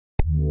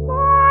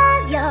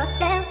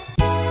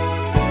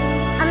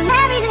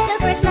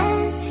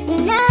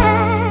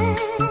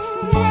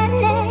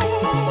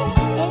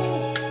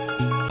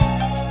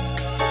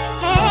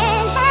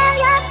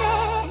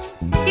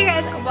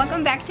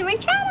to my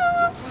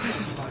channel.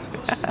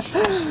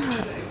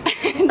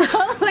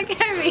 Don't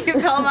look at me,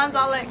 Philemon's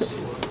all like.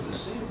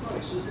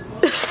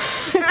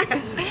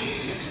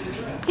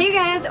 Hey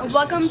guys,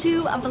 welcome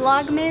to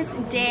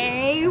Vlogmas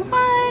Day 1.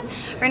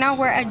 Right now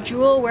we're at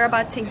Jewel. We're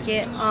about to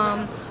get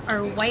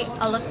our white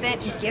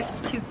elephant gifts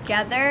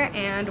together,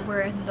 and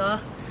we're in the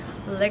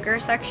liquor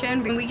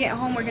section. When we get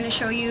home, we're gonna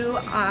show you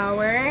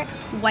our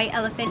white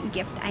elephant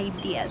gift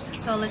ideas.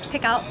 So let's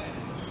pick out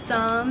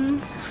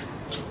some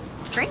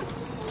drinks.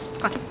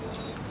 Come on.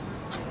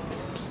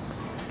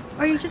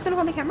 Are you just gonna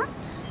hold the camera?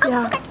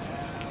 Yeah. Okay.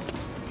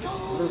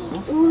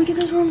 Oh, look at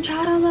this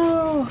horchata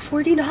though.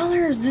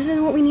 $40. This is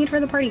what we need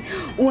for the party.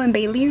 Oh, and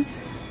Bailey's.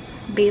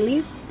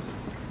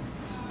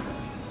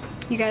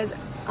 You guys,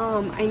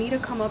 I need to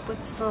come up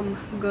with some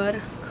good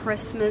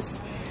Christmas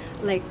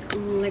like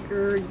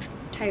liquor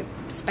type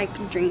spiked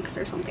drinks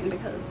or something,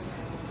 because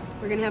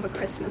we're gonna have a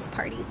Christmas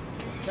party.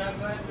 Shot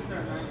glasses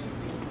are not.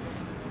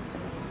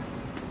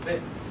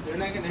 They're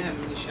not gonna have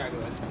any shot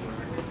glasses,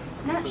 right?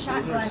 Not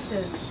shot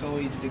glasses. So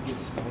easy to get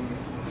stolen.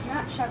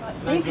 Not shot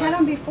glasses. They've had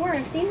them before.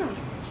 I've seen them.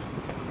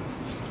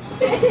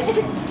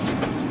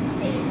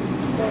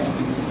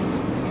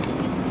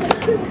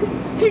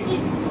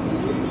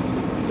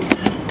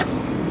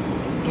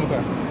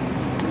 Okay.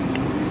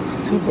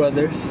 Two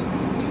brothers.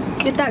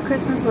 Get that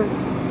Christmas one.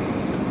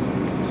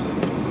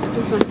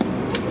 This one.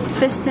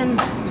 Fistin.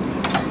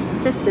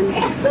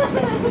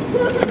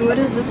 What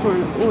is this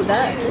one? Oh,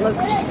 that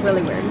looks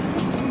really weird.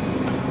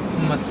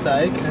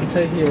 Mosaic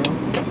anti-hero.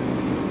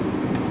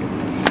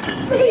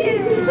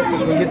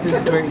 Should we get this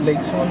Great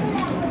Lakes one?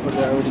 Or did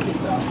I already get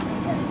that?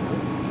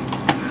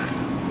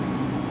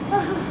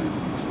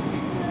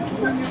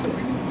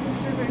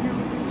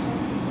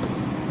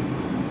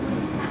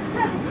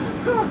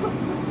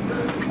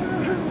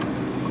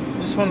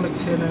 This one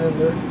looks hidden in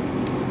there.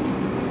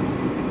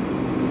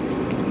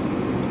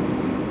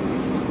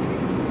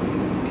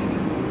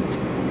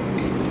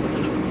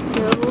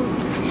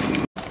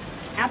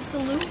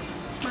 Absolute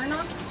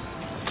Smirnoff.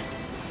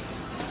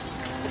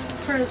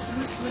 For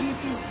what do you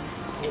think?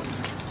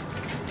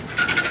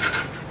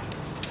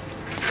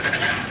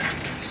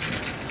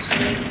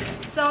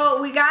 So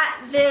we got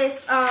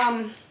this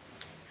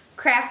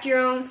craft your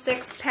own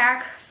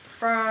 6-pack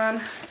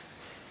from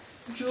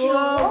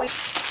Jewel.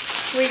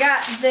 We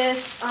got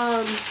this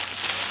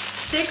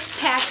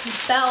 6-pack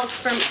belt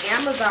from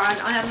Amazon.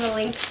 I'll have the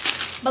link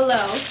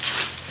below.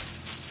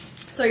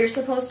 So you're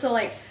supposed to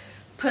like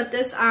put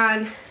this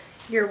on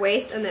your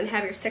waist and then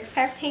have your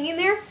 6-packs hanging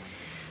there.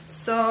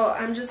 So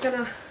I'm just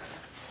gonna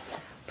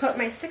put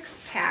my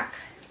 6-pack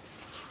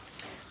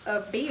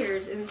of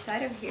beers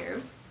inside of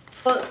here.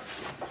 Well,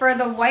 for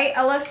the white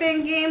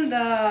elephant game,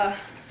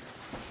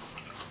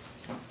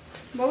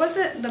 what was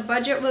it? The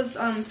budget was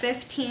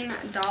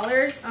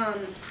 $15.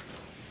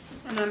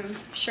 And I'm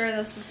sure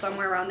this is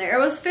somewhere around there. It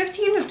was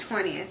 $15 to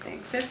 $20, I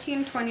think.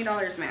 $15,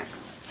 $20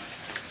 max.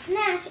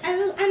 Nash,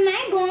 am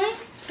I going to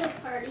the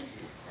party?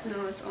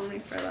 No, it's only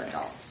for the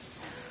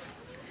adults.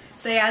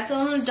 So yeah, it's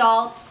an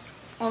adults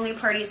only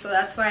party, so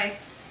that's why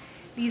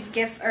these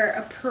gifts are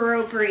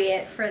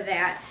appropriate for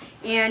that.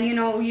 And you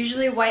know,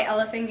 usually white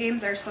elephant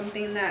games are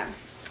something that,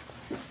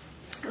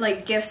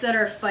 like gifts that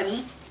are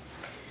funny.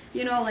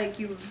 You know, like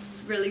you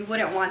really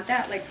wouldn't want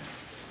that. Like,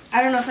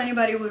 I don't know if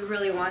anybody would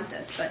really want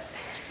this, but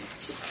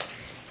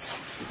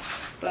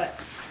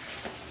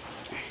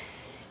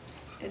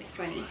it's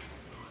funny.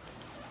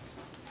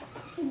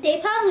 They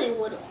probably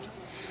would want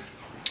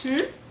it.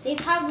 Hmm? They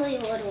probably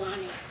would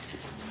want it.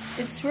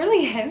 It's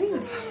really heavy.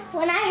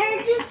 When I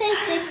heard you say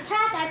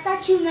 6-pack, I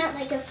thought you meant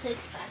like a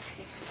 6-pack.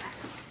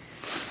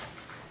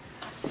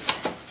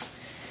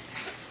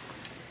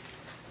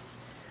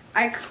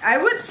 I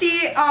would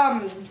see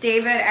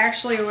David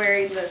actually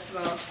wearing this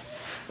though.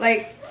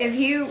 Like if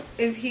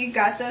he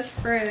got this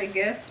for the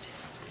gift,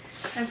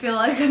 I feel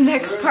like the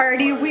next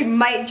party we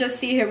might just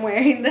see him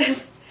wearing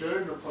this.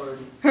 During the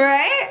party.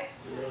 Right?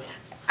 Yeah.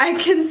 I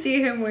can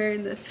see him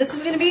wearing this. This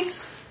is gonna be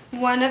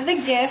one of the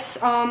gifts.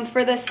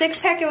 For the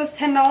 6-pack it was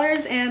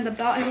 $10, and the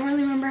belt, I don't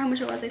really remember how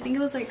much it was. I think it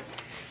was like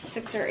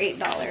 $6 or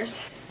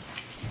 $8.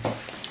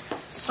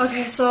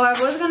 Okay, so I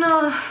was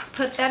gonna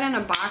put that in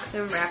a box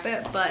and wrap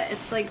it, but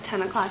it's like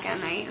 10 o'clock at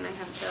night and I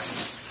have to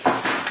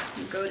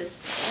go to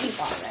sleep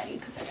already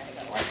because I gotta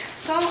go to work.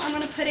 So I'm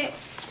gonna put it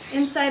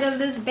inside of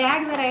this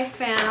bag that I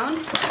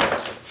found.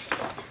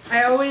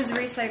 I always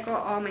recycle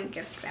all my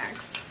gift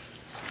bags.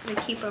 I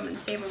keep them and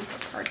save them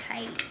for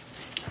parties.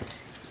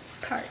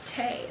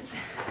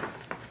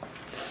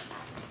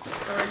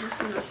 So we're just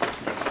gonna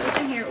stick this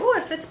in here. Ooh,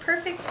 it fits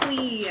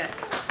perfectly.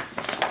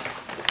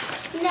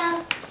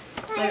 No.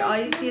 Like all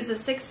you see is a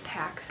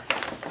 6-pack,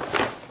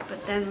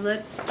 but then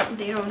look,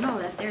 they don't know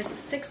that there's a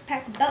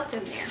 6-pack belt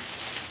in there.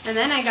 And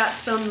then I got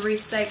some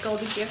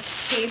recycled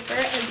gift paper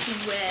as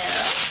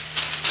well,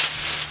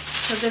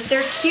 because if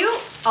they're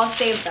cute, I'll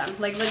save them.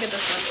 Like look at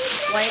this one,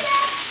 it's white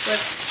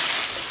with.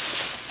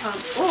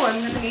 Oh,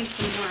 I'm gonna need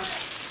some more.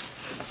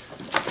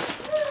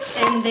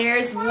 And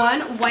there's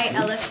one white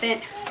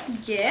elephant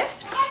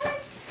gift.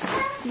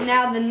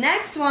 Now the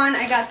next one,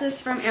 I got this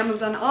from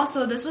Amazon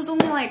also. This was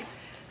only like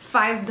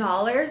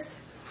 $5.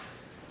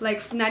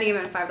 Like not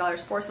even $5,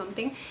 for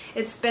something.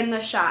 It's Spin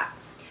the Shot.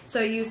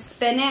 So you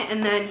spin it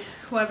and then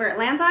whoever it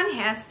lands on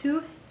has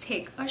to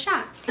take a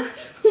shot.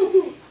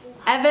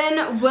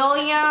 Evan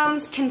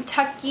Williams,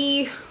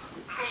 Kentucky.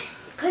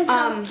 What is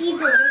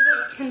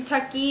this?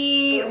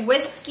 Kentucky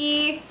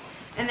whiskey.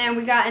 And then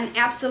we got an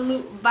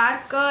Absolute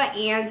vodka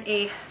and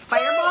a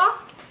Fireball.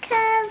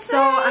 So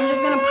I'm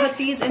just gonna put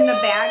these in the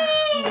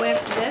bag with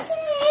this.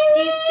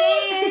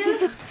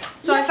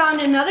 So I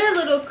found another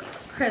little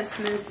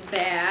Christmas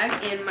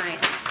bag in my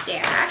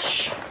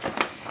stash.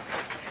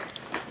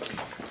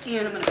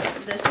 And I'm gonna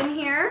put this in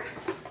here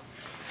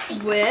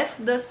with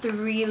the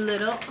 3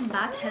 little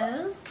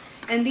bottles.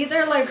 And these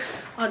are like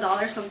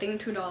 $1 something,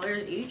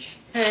 $2 each.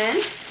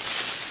 And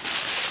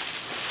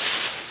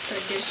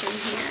addition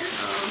here.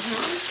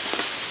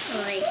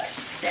 Like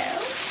so.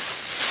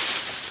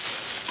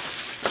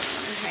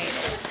 Hide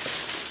it.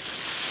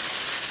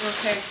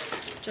 Okay,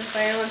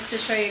 Josiah wants to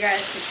show you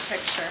guys this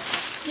picture.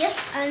 Yep,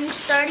 I'm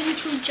starting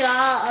to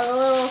draw a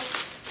little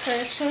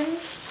person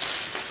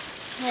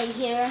right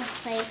here,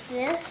 like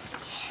this.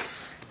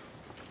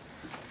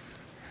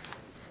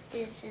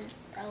 This is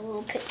a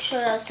little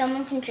picture of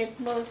someone from Dragon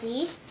Ball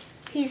Z.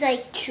 He's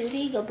like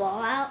shooting a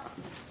ball out.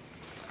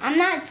 I'm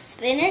not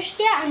finished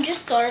yet, I'm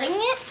just starting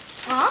it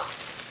off.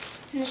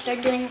 I'm gonna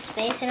start doing the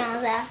space and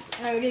all that.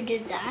 I already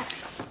did that.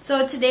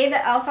 So today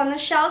the Elf on the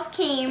Shelf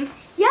came.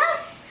 Yep,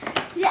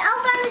 the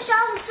Elf on the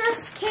Shelf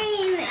just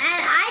came and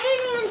I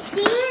didn't even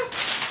see it.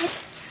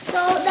 So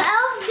the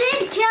elf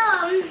did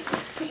kill him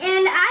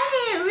and I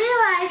didn't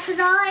realize because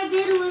all I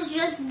did was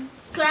just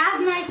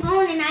grab my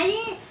phone and I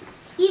didn't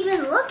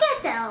even look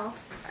at the elf.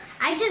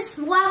 I just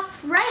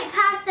walked right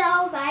past the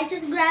elf. I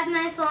just grabbed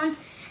my phone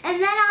and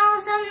then all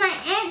of a sudden my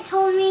aunt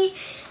told me,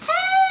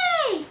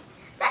 hey,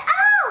 the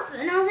elf!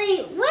 And I was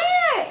like,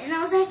 where? And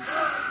I was like,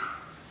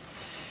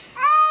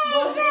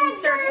 We'll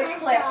insert the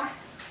clip.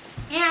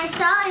 And I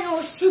saw it and it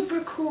was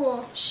super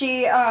cool.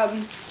 She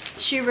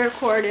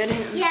recorded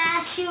him.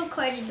 Yeah, she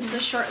recorded him. It's a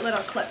short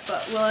little clip,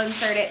 but we'll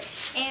insert it.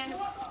 And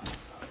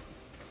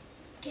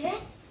okay.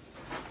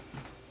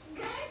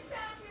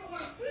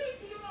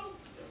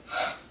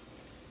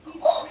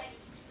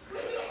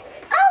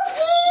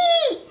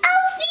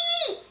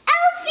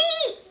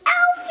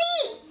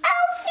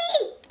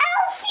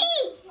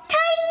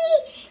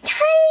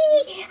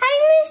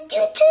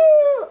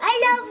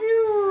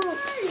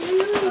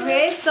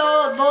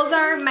 so those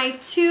are my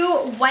 2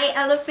 white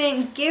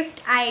elephant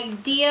gift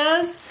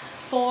ideas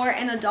for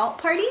an adult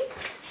party.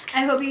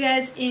 I hope you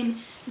guys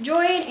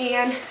enjoyed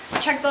and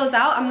check those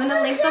out. I'm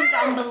gonna link them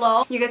down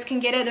below. You guys can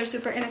get it. They're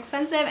super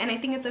inexpensive and I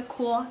think it's a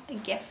cool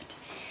gift.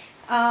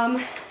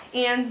 And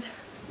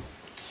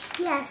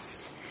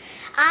yes,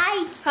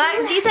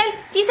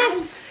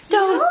 Jason,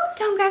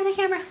 don't grab the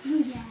camera.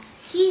 Yeah,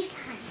 she's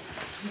kind.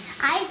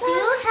 I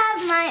do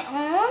have my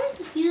own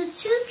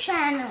YouTube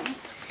channel.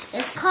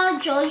 It's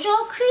called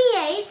JoJo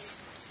Creates,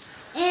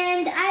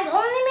 and I've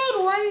only made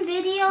 1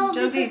 video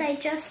because I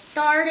just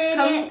started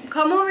it.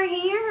 Come over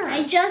here.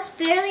 I just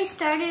barely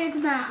started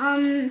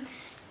my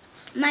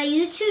my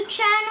YouTube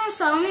channel,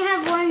 so I only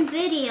have 1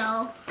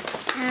 video,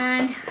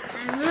 and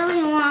I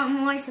really want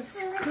more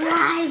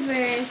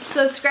subscribers.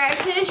 Subscribe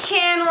to his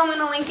channel. I'm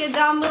gonna link it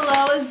down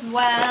below as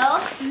well.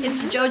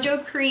 It's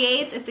JoJo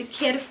Creates. It's a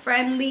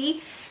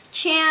kid-friendly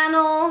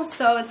channel,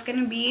 so it's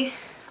gonna be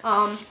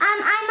I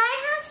might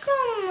have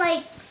some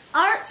like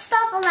art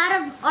stuff, a lot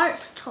of art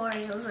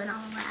tutorials and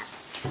all that,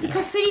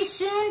 because pretty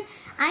soon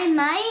I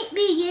might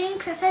be getting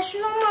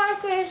professional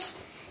markers,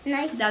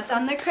 and that's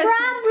on the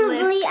Christmas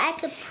list. I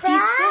could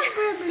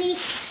probably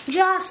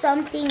draw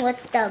something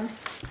with them.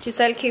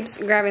 Giselle keeps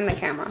grabbing the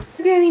camera.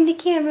 Grabbing the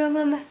camera,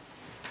 Mama.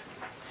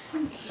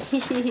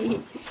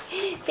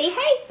 Say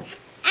hi.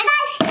 And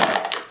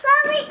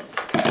Mommy.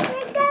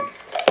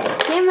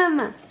 Hey,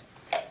 Mama.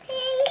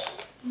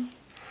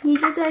 You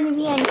just want to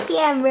be on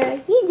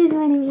camera. You just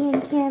want to be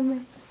on camera.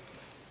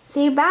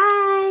 Say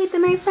bye to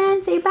my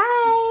friends. Say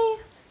bye.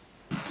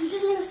 I'm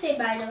just going to say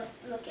bye.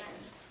 Don't look at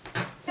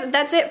me.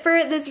 That's it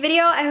for this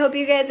video. I hope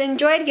you guys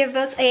enjoyed. Give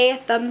us a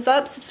thumbs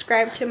up.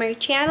 Subscribe to my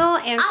channel.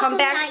 And also come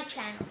back. my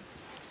channel.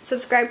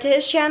 Subscribe to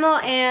his channel.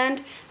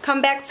 And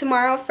come back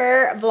tomorrow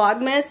for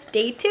Vlogmas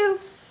Day 2.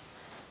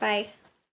 Bye.